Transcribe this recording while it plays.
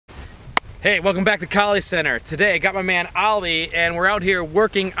Hey, welcome back to Kali Center. Today I got my man Ollie and we're out here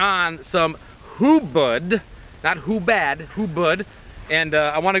working on some Hubud, not Hubad, Hubud. And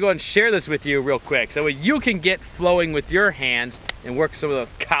I want to go and share this with you real quick so you can get flowing with your hands and work some of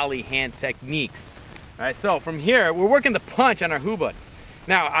the Kali hand techniques. All right, so from here, we're working the punch on our Hubud.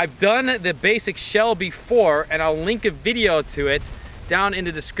 Now, I've done the basic shell before and I'll link a video to it down in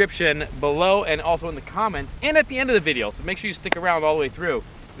the description below and also in the comments and at the end of the video. So make sure you stick around all the way through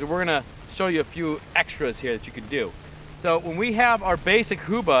because we're gonna show you a few extras here that you can do. So when we have our basic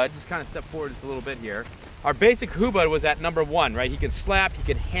Hubud, just kind of step forward just a little bit here. Our basic Hubud was at number 1, right? He can slap, he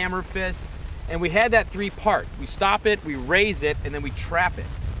can hammer fist, and we had that 3-part. We stop it, we raise it, and then we trap it,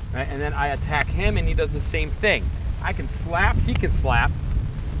 right? And then I attack him and he does the same thing. I can slap, he can slap.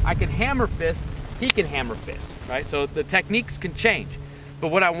 I can hammer fist, he can hammer fist, right? So the techniques can change. But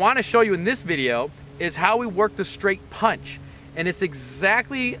what I want to show you in this video is how we work the straight punch. And it's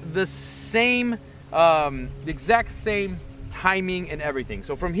exactly the same timing and everything.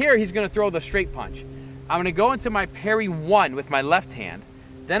 So from here, he's gonna throw the straight punch. I'm gonna go into my parry 1 with my left hand.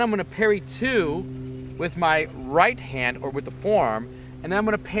 Then I'm gonna parry 2 with my right hand or with the forearm. And then I'm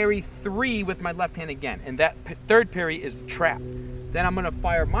gonna parry 3 with my left hand again. And that third parry is the trap. Then I'm gonna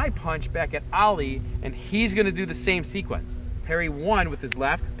fire my punch back at Ollie and he's gonna do the same sequence. Parry 1 with his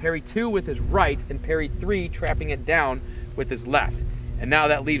left, parry 2 with his right, and parry 3 trapping it down with his left. And now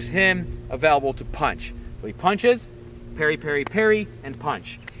that leaves him available to punch. So he punches, parry, parry, parry, and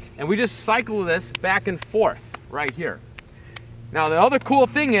punch. And we just cycle this back and forth right here. Now the other cool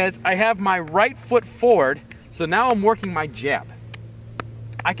thing is I have my right foot forward, so now I'm working my jab.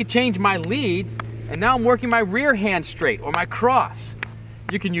 I could change my leads, and now I'm working my rear hand straight or my cross.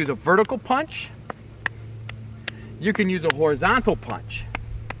 You can use a vertical punch. You can use a horizontal punch.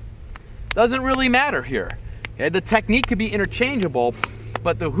 Doesn't really matter here. Okay, the technique could be interchangeable,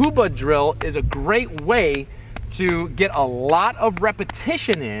 but the Hubud drill is a great way to get a lot of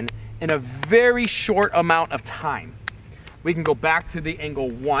repetition in a very short amount of time. We can go back to the angle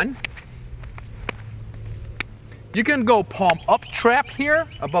 1. You can go palm up trap here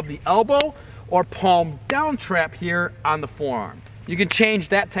above the elbow or palm down trap here on the forearm. You can change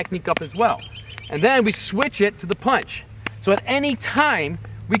that technique up as well. And then we switch it to the punch. So at any time,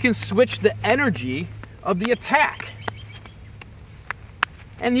 we can switch the energy of the attack.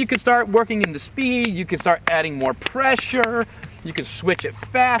 And you can start working in the speed, you can start adding more pressure, you can switch it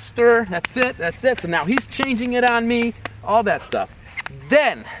faster, that's it, that's it. So now he's changing it on me, all that stuff.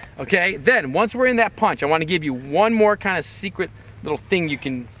 Then, okay, once we're in that punch, I want to give you one more kind of secret little thing you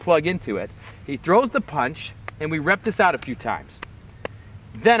can plug into it. He throws the punch, and we rep this out a few times.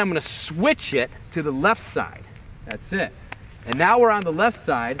 Then I'm gonna switch it to the left side, that's it. And now we're on the left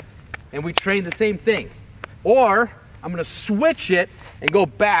side, and we train the same thing. Or I'm gonna switch it and go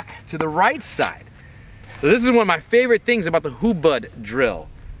back to the right side. So this is one of my favorite things about the Hubud drill.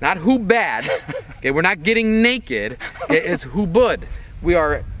 Not Hubad, okay, we're not getting naked, okay, it's Hubud. We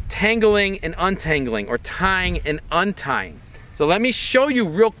are tangling and untangling, or tying and untying. So let me show you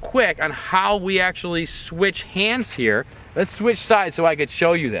real quick on how we actually switch hands here. Let's switch sides so I could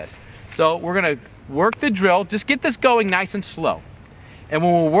show you this. So we're gonna work the drill, just get this going nice and slow. And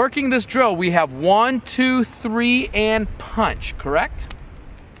when we're working this drill, we have 1, 2, 3, and punch, correct?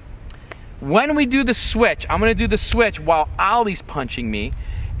 When we do the switch, I'm gonna do the switch while Ollie's punching me,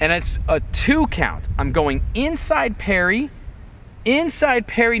 and it's a 2 count. I'm going inside parry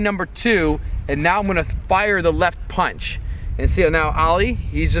number 2, and now I'm gonna fire the left punch. And see now Ollie,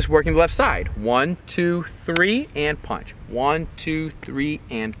 he's just working the left side. 1, 2, 3, and punch. 1, 2, 3,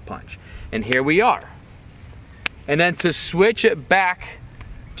 and punch. And here we are. And then to switch it back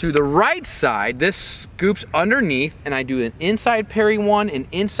to the right side, this scoops underneath, and I do an inside parry 1, an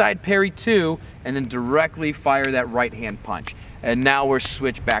inside parry 2, and then directly fire that right hand punch. And now we're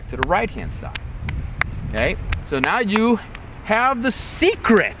switched back to the right hand side. Okay, so now you have the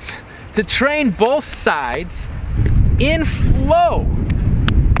secret to train both sides in flow.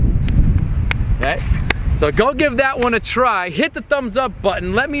 Okay, so go give that one a try. Hit the thumbs up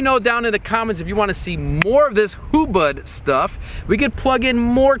button. Let me know down in the comments if you want to see more of this Hubud stuff. We could plug in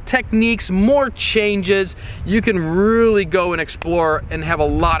more techniques, more changes. You can really go and explore and have a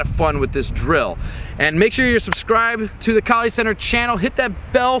lot of fun with this drill. And make sure you're subscribed to the Kali Center channel. Hit that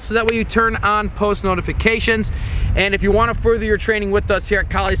bell so that way you turn on post notifications. And if you want to further your training with us here at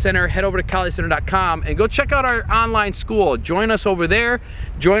Kali Center, head over to KaliCenter.com and go check out our online school. Join us over there.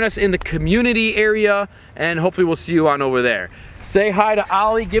 Join us in the community area, and hopefully we'll see you on over there. Say hi to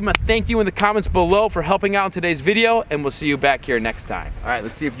Ollie, give him a thank you in the comments below for helping out in today's video, and we'll see you back here next time. All right,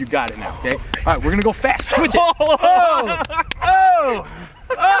 let's see if you got it now, okay? All right, we're gonna go fast. Switch it. Oh! Oh!